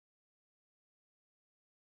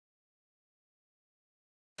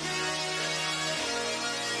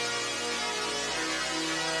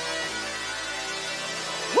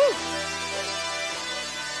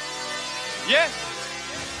Yeah.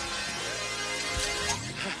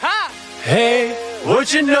 Ha! Hey,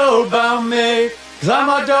 what you know about me? Climb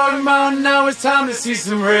my dog mountain, now it's time to see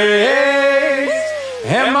some rays.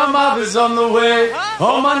 And my mother's on the way.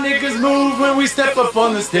 All my niggas move when we step up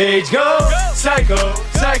on the stage. Go psycho,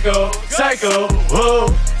 psycho, psycho, whoa,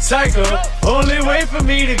 psycho. Only way for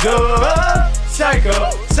me to go.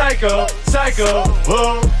 Psycho, psycho, psycho,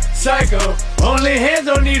 whoa, psycho. Only hands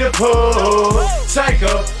don't need a pull.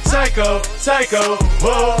 Psycho, psycho, psycho,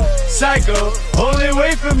 whoa, psycho. Only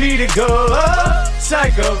way for me to go.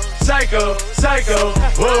 Psycho, psycho, psycho,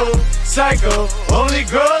 whoa, psycho. Only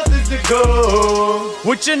growth is the goal.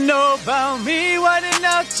 What you know about me? Whiten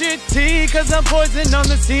out your teeth, cause I'm poison on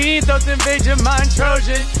the scene. Thoughts invade your mind,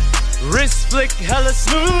 Trojan. Wrist flick hella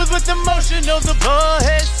smooth with emotional. The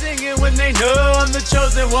ballhead singing when they know I'm the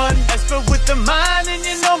chosen one. Expert with the mind and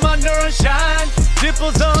you know my neurons shine.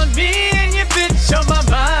 Dipples on me and your bitch on my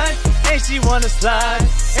mind. And she wanna slide,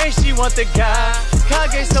 and she want the guy.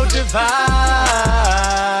 Kage so divine.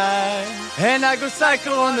 And I go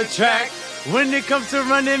psycho on the track. When it comes to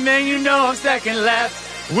running, man, you know I'm stacking laps.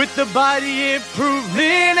 With the body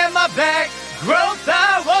improvement at my back. Growth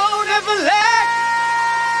I won't ever lack.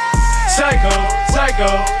 Psycho,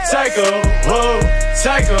 psycho, psycho, whoa,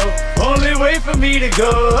 psycho. Only way for me to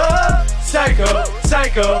go. Psycho,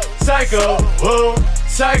 psycho, psycho, whoa,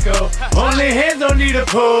 psycho. Only hands don't need a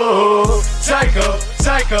pull. Psycho,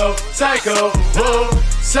 psycho, psycho, whoa,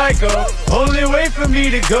 psycho. Only way for me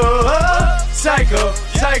to go. Psycho,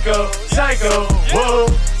 psycho, psycho, whoa,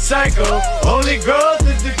 psycho. Only growth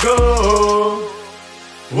is the goal.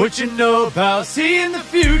 What you know about seeing the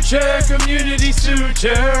future? Community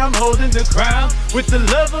suture, I'm holding the crown. With the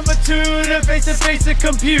love of a tutor, face to face a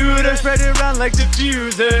computer. Spread it around like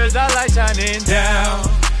diffusers, I like shining down.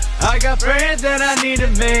 I got friends that I need to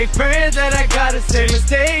make, friends that I gotta say,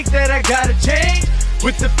 mistakes that I gotta change.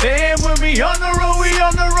 With the fam, when we on the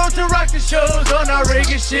road to rock the shows. On our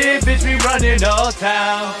Reigen shit, bitch, we running all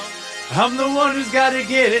town. I'm the one who's gotta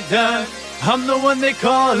get it done. I'm the one they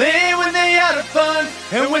call in when they out of fun.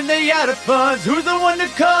 And when they out of funds, who's the one to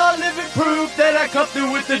call? Living proof that I come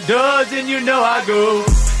through with the duds. And you know I go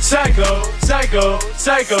psycho, psycho,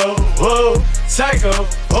 psycho, whoa, psycho.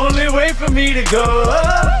 Only way for me to go.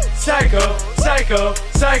 Psycho, psycho,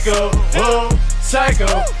 psycho, whoa,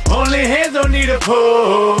 psycho. Only hands don't need a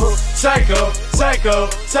pull. Psycho, psycho,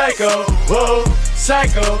 psycho, whoa,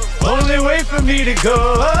 psycho. Only way for me to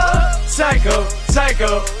go. Psycho,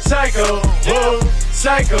 psycho, psycho, whoa,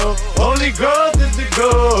 psycho. Only growth is the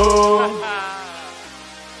goal.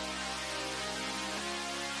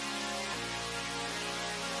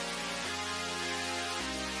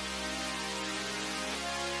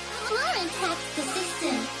 Lauren taps the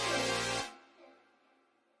system.